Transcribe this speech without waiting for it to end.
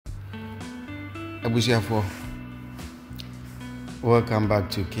Abusiafo, welcome back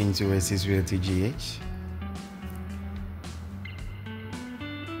to King's Oasis Realty GH.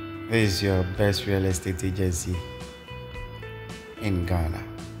 This is your best real estate agency in Ghana.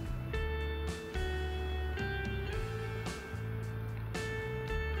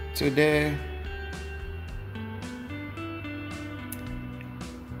 Today,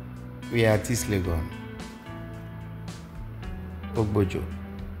 we are at Legon, Ogbojo.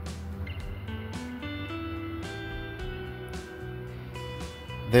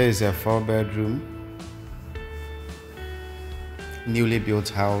 There is a 4-bedroom, newly built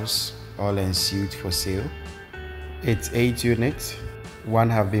house, all ensuite for sale. It's 8 units, 1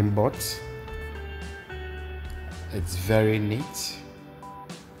 have been bought. It's very neat.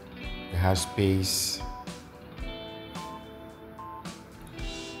 It has space.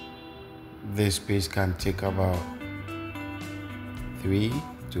 This space can take about 3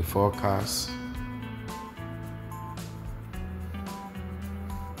 to 4 cars.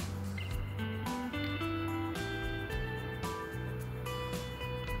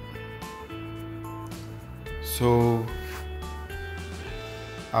 So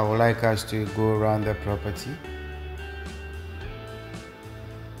I would like us to go around the property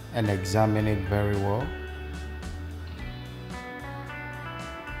and examine it very well.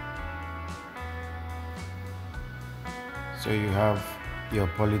 So you have your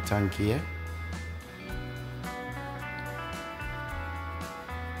poly tank here.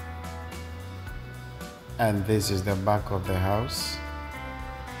 And this is the back of the house.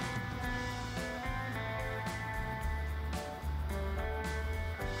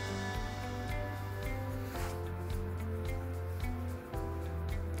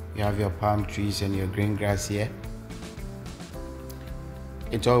 You have your palm trees and your green grass here.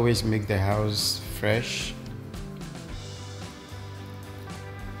 It always makes the house fresh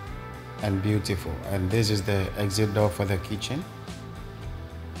and beautiful. And this is the exit door for the kitchen.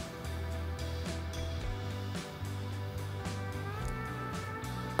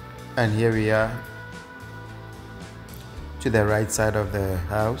 And here we are to the right side of the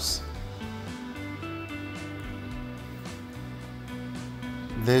house.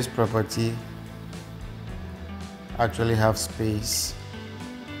 This property actually have space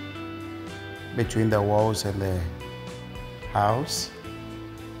between the walls and the house.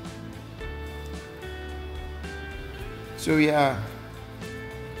 So we are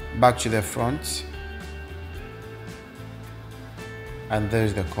back to the front, and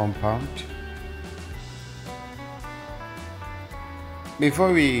there's the compound.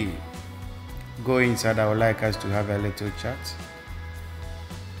 Before we go inside, I would like us to have a little chat.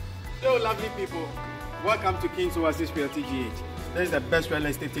 Hello lovely people, welcome to King's Oasis Realty GH. This is the best real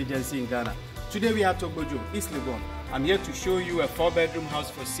estate agency in Ghana. Today we are at Ogbojo, Legon. I'm here to show you a 4-bedroom house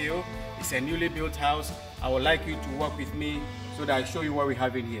for sale. It's a newly built house. I would like you to walk with me so that I show you what we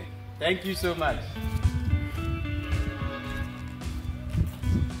have in here. Thank you so much.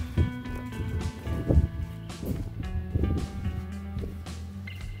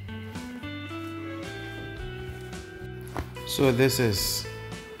 So this is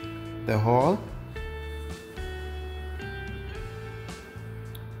the hall.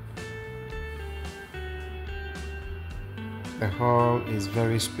 The hall is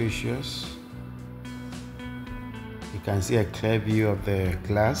very spacious. You can see a clear view of the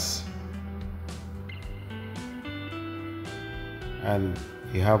glass, and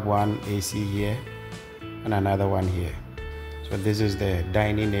you have one AC here and another one here. So this is the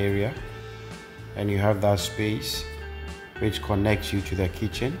dining area, and you have that space which connects you to the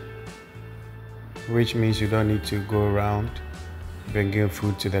kitchen, which means you don't need to go around bringing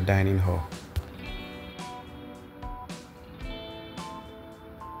food to the dining hall.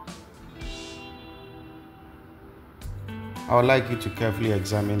 I would like you to carefully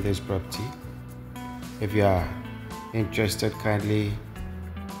examine this property. If you are interested, kindly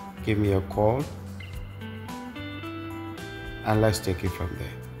give me a call and let's take it from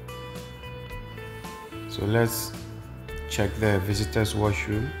there. So let's check the visitors'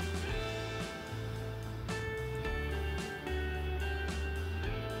 washroom.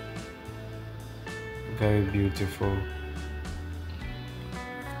 Very beautiful.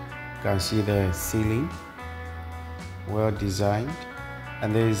 You can see the ceiling, well designed,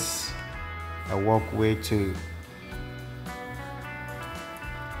 and there's a walkway to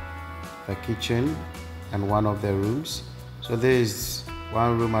the kitchen and one of the rooms. So there is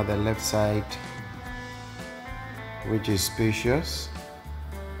one room at the left side which is spacious.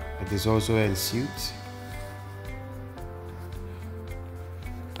 It is also ensuite.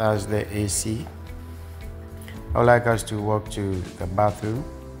 That's the AC. I would like us to walk to the bathroom.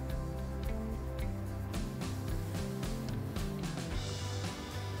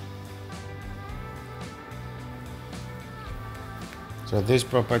 So this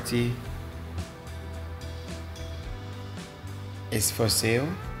property is for sale.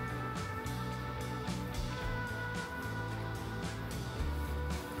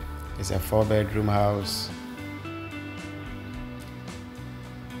 It's a 4-bedroom house.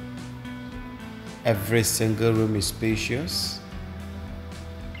 Every single room is spacious.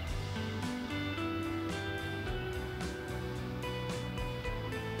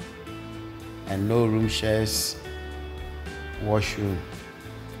 And no room shares washroom.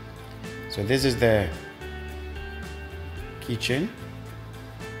 So this is the kitchen.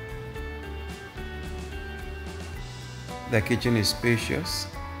 The kitchen is spacious.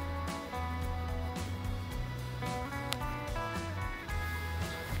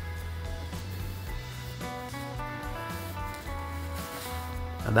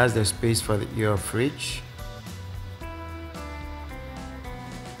 And that's the space for your fridge.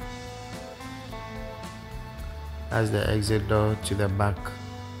 That's the exit door to the back.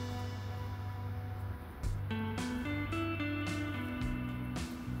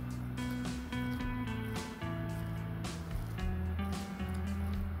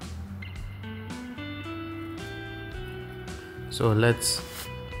 So let's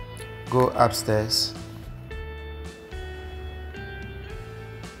go upstairs.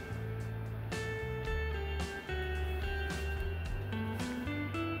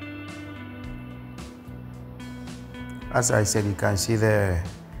 As I said, you can see the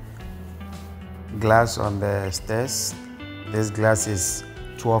glass on the stairs. This glass is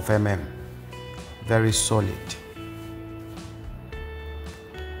 12 mm, very solid.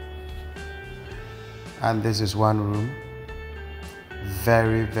 And this is one room,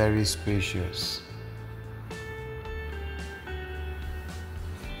 very, very spacious.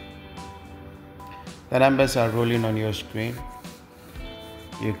 The numbers are rolling on your screen.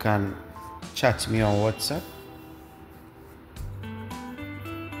 You can chat me on WhatsApp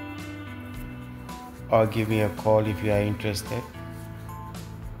or give me a call if you are interested.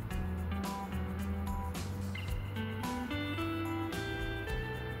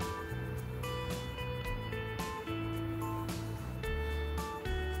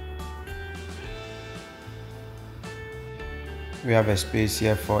 We have a space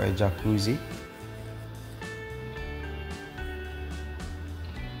here for a jacuzzi.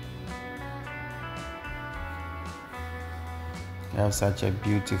 We have such a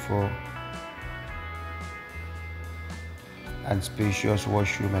beautiful and spacious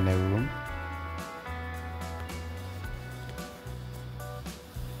washroom and a room.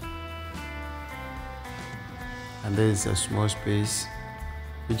 And there is a small space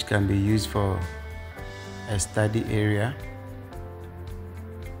which can be used for a study area.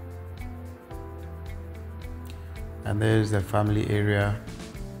 And there is the family area.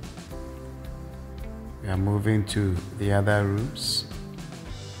 We are moving to the other rooms.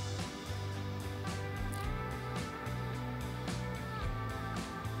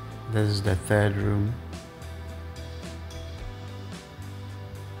 This is the third room.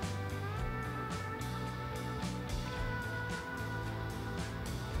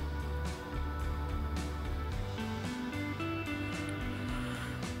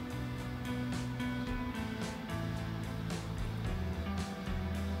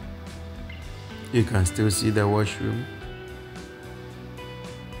 You can still see the washroom.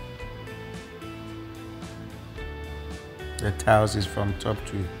 The tiles is from top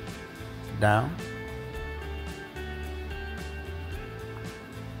to down.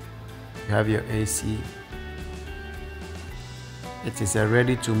 You have your AC. It is a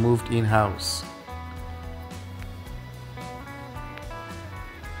ready to move in house.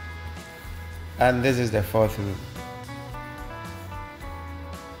 And this is the fourth room.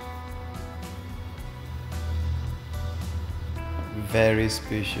 Very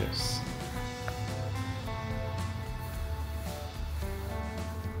spacious.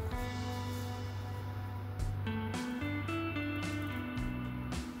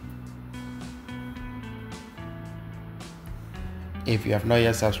 If you have not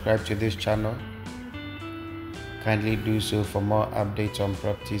yet subscribed to this channel, kindly do so for more updates on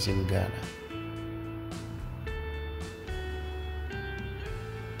properties in Ghana.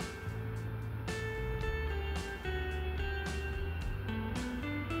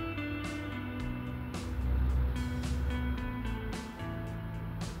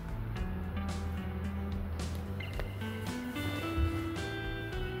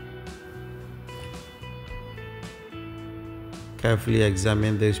 Carefully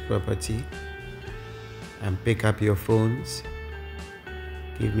examine this property and pick up your phones.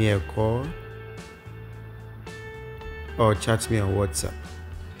 Give me a call or chat me on WhatsApp.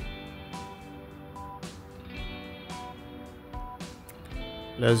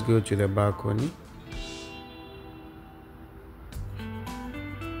 Let's go to the balcony.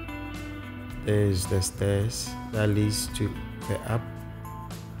 There's the stairs that leads to the up.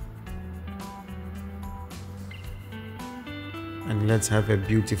 And let's have a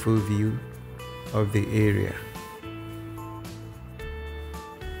beautiful view of the area.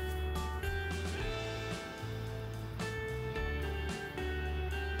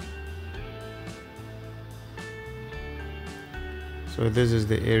 So this is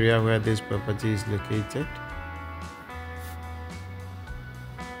the area where this property is located.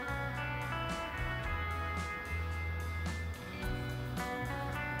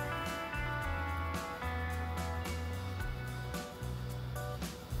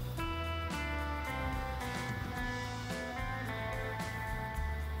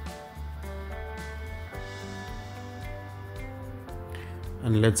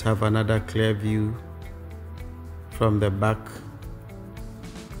 And let's have another clear view from the back.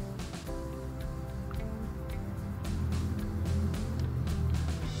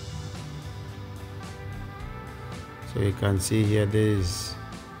 So you can see here, this is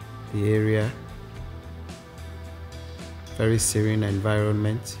the area. Very serene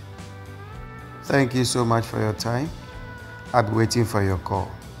environment. Thank you so much for your time. I'll be waiting for your call.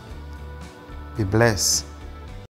 Be blessed.